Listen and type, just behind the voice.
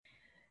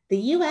The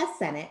U.S.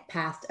 Senate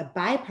passed a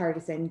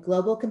bipartisan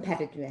global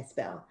competitiveness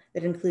bill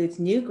that includes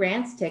new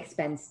grants to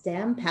expand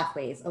STEM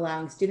pathways,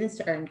 allowing students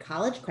to earn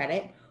college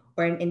credit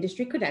or an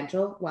industry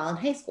credential while in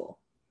high school.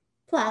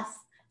 Plus,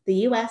 the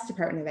U.S.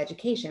 Department of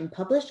Education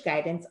published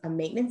guidance on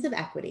maintenance of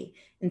equity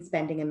in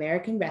spending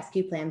American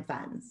Rescue Plan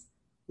funds,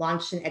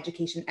 launched an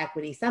Education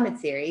Equity Summit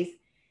series,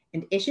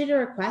 and issued a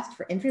request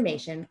for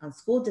information on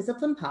school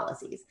discipline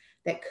policies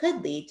that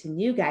could lead to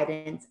new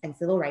guidance and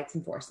civil rights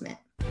enforcement.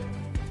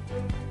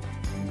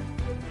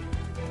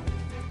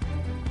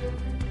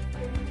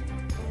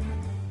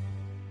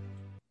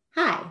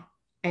 Hi,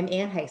 I'm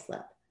Ann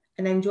Heislip,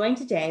 and I'm joined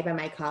today by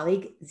my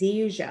colleague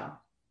Ziyu Zhou.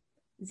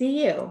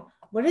 Ziyu,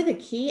 what are the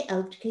key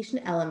education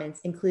elements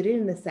included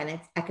in the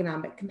Senate's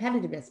Economic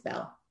Competitiveness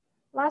Bill?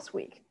 Last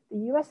week, the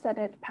U.S.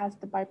 Senate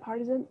passed the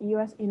Bipartisan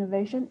U.S.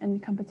 Innovation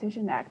and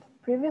Competition Act,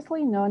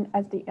 previously known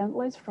as the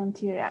Endless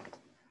Frontier Act.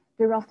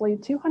 The roughly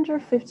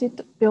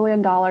 $250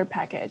 billion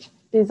package,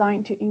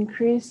 designed to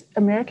increase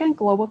American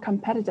global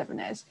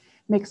competitiveness,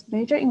 makes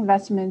major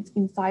investments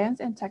in science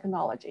and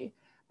technology,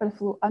 but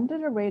flew under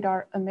the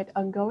radar amid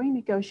ongoing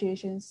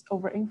negotiations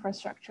over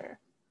infrastructure.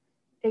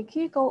 A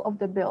key goal of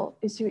the bill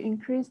is to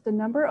increase the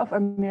number of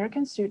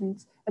American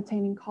students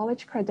attaining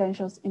college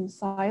credentials in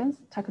science,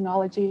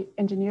 technology,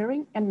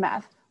 engineering, and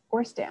math,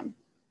 or STEM.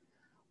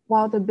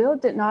 While the bill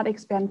did not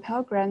expand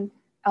Pell Grant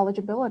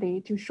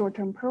eligibility to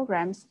short-term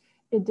programs,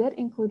 it did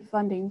include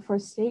funding for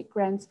state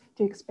grants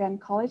to expand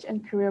college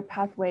and career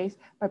pathways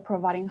by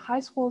providing high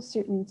school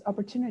students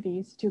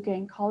opportunities to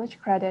gain college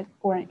credit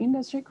or an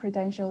industry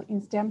credential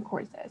in STEM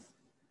courses.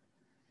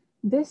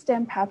 This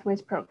STEM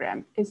Pathways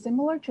program is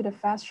similar to the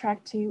Fast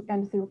Track to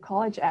and Through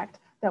College Act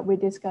that we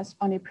discussed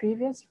on a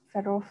previous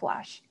federal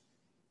flash.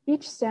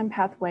 Each STEM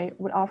pathway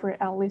would offer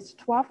at least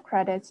 12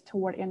 credits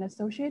toward an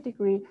associate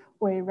degree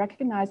or a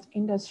recognized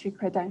industry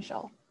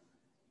credential.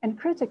 And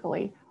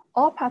critically,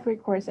 all pathway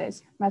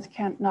courses must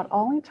count not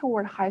only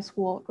toward high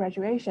school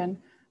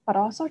graduation, but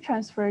also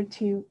transfer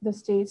to the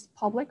state's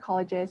public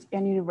colleges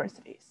and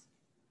universities.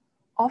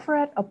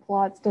 Alfred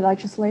applauds the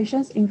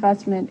legislation's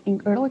investment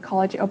in early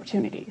college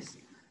opportunities.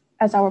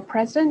 As our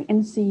president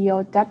and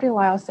CEO, Deputy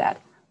Lyle said,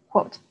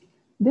 quote,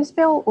 "This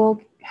bill will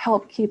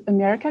help keep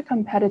America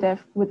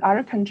competitive with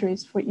other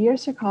countries for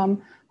years to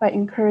come by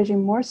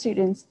encouraging more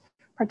students,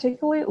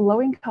 particularly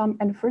low-income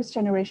and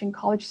first-generation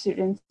college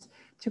students,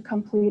 to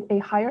complete a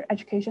higher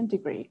education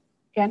degree,"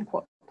 end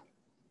quote.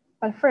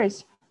 But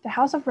first, the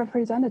House of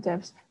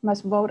Representatives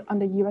must vote on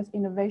the U.S.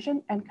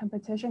 Innovation and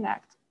Competition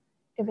Act.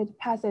 If it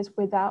passes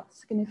without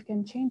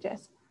significant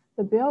changes,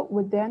 the bill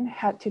would then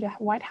head to the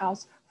White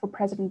House for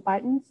President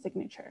Biden's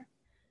signature.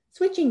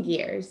 Switching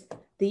gears,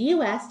 the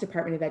U.S.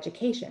 Department of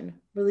Education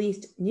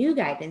released new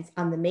guidance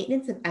on the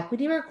maintenance of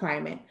equity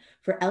requirement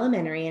for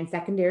elementary and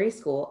secondary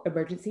school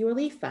emergency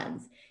relief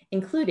funds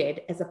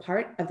included as a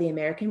part of the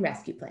American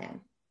Rescue Plan.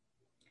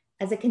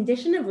 As a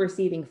condition of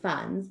receiving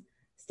funds,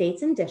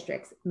 states and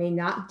districts may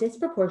not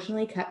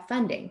disproportionately cut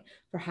funding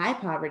for high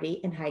poverty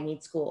and high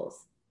need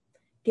schools.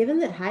 Given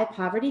that high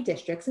poverty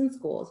districts and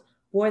schools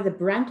bore the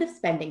brunt of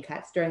spending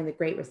cuts during the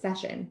Great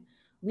Recession,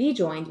 we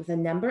joined with a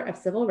number of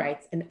civil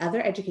rights and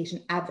other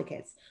education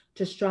advocates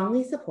to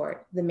strongly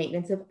support the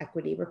maintenance of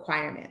equity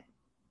requirement.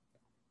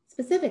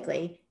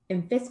 Specifically,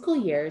 in fiscal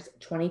years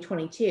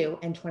 2022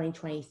 and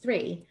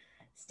 2023,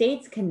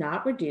 states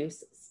cannot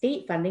reduce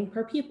state funding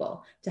per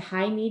pupil to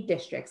high-need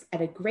districts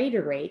at a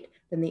greater rate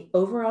than the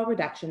overall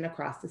reduction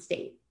across the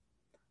state.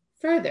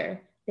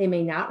 Further, they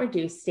may not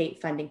reduce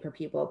state funding per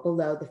pupil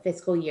below the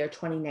fiscal year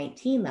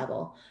 2019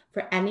 level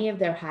for any of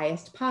their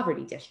highest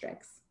poverty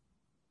districts.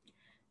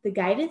 The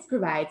guidance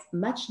provides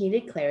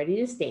much-needed clarity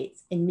to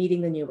states in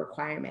meeting the new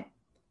requirement.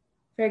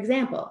 For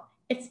example,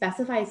 it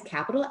specifies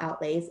capital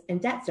outlays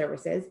and debt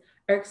services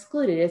are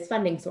excluded as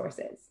funding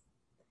sources.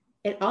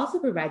 It also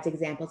provides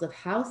examples of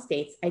how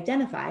states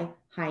identify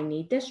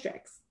high-need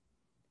districts.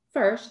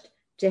 First,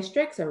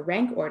 districts are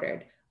rank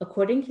ordered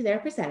according to their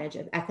percentage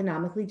of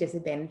economically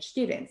disadvantaged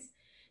students,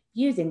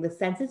 using the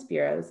Census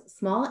Bureau's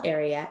Small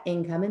Area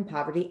Income and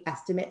Poverty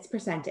Estimates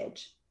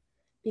percentage.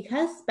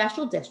 Because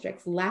special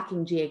districts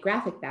lacking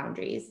geographic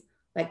boundaries,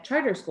 like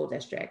charter school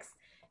districts,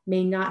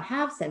 may not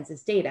have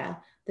census data,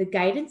 the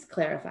guidance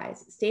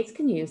clarifies states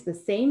can use the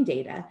same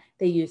data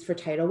they use for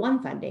Title I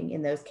funding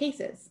in those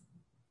cases.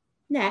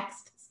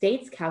 Next,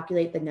 states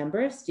calculate the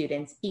number of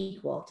students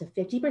equal to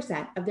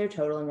 50% of their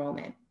total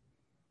enrollment.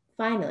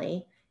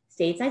 Finally,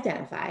 states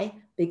identify,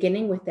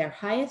 beginning with their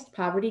highest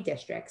poverty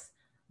districts,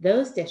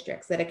 those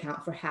districts that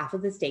account for half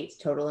of the state's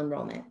total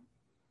enrollment.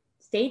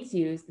 States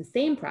use the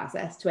same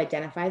process to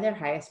identify their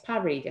highest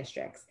poverty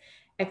districts,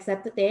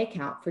 except that they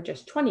account for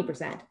just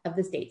 20% of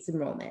the state's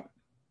enrollment.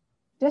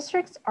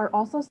 Districts are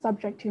also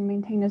subject to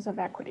maintenance of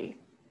equity.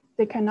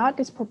 They cannot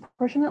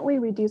disproportionately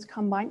reduce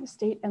combined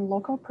state and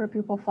local per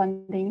pupil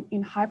funding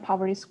in high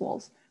poverty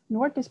schools,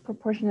 nor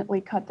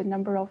disproportionately cut the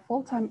number of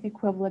full-time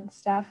equivalent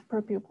staff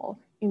per pupil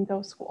in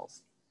those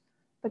schools.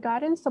 The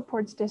guidance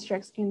supports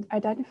districts in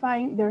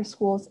identifying their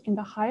schools in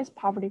the highest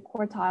poverty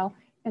quartile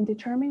and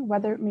determine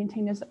whether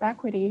maintenance of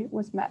equity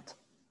was met.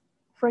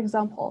 For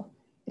example,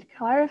 it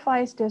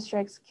clarifies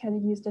districts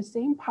can use the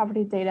same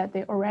poverty data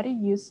they already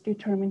use to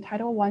determine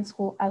Title I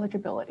school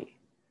eligibility.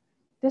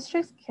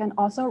 Districts can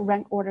also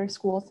rank order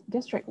schools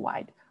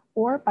district-wide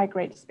or by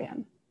grade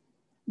span.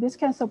 This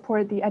can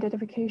support the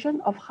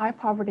identification of high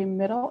poverty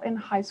middle and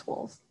high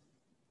schools.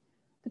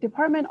 The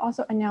department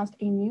also announced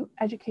a new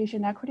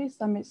Education Equity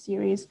Summit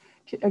series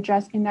to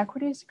address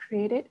inequities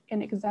created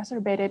and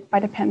exacerbated by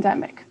the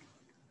pandemic.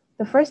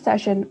 The first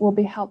session will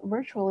be held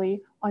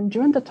virtually on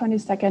June the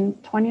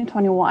 22nd,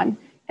 2021,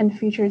 and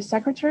features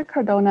Secretary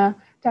Cardona,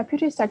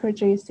 Deputy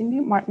Secretary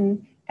Cindy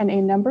Martin, and a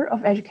number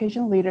of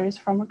education leaders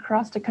from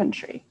across the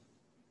country.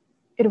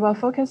 It will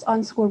focus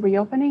on school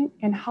reopening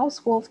and how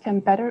schools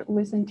can better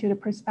listen to the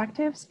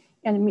perspectives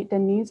and meet the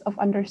needs of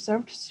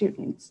underserved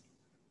students.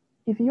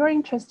 If you are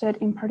interested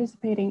in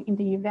participating in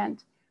the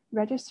event,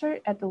 register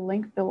at the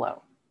link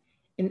below.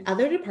 In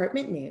other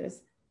department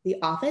news, the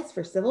Office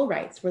for Civil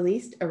Rights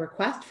released a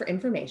request for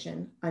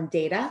information on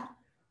data,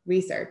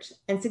 research,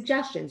 and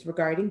suggestions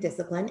regarding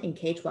discipline in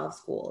K-12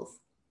 schools.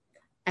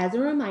 As a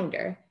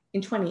reminder,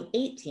 in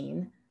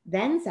 2018,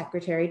 then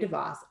Secretary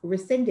DeVos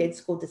rescinded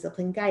school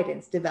discipline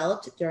guidance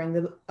developed during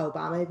the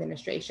Obama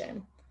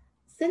administration.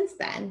 Since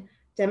then,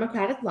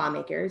 Democratic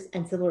lawmakers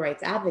and civil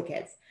rights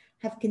advocates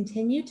have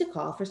continued to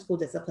call for school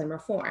discipline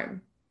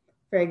reform.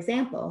 For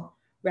example,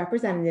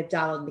 Representative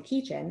Donald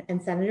McEachin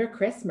and Senator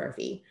Chris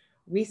Murphy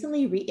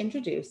recently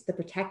reintroduced the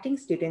Protecting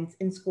Students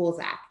in Schools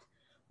Act,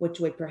 which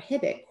would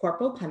prohibit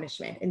corporal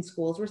punishment in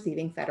schools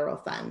receiving federal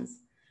funds,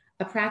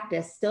 a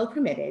practice still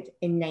permitted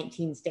in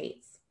 19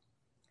 states.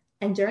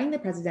 And during the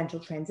presidential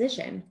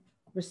transition,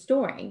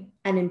 restoring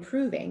and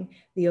improving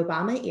the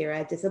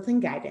Obama-era discipline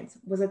guidance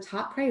was a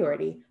top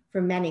priority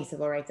for many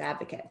civil rights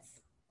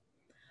advocates.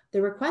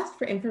 The request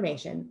for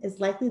information is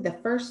likely the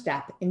first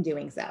step in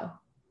doing so.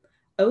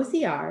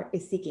 OCR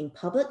is seeking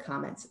public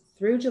comments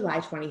through July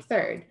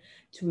 23rd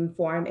to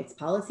inform its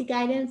policy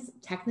guidance,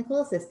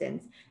 technical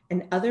assistance,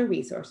 and other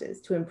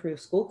resources to improve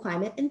school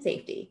climate and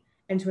safety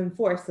and to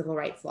enforce civil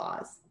rights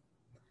laws.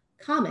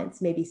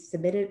 Comments may be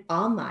submitted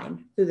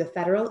online through the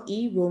federal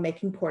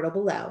e-rulemaking portal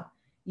below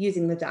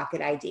using the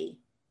docket ID.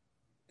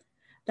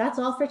 That's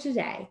all for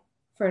today.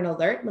 For an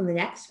alert when the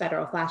next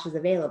Federal Flash is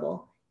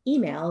available,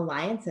 email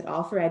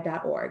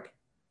alliance@allfored.org.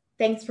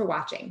 Thanks for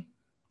watching.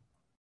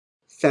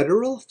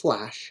 Federal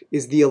Flash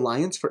is the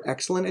Alliance for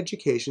Excellent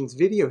Education's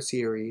video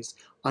series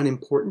on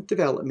important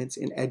developments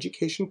in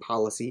education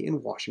policy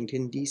in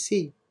Washington,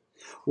 D.C.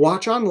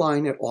 Watch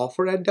online at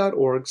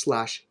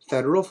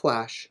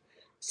allfored.org/federalflash,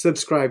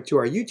 subscribe to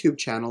our YouTube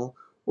channel,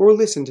 or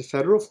listen to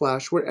Federal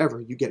Flash wherever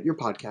you get your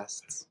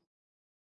podcasts.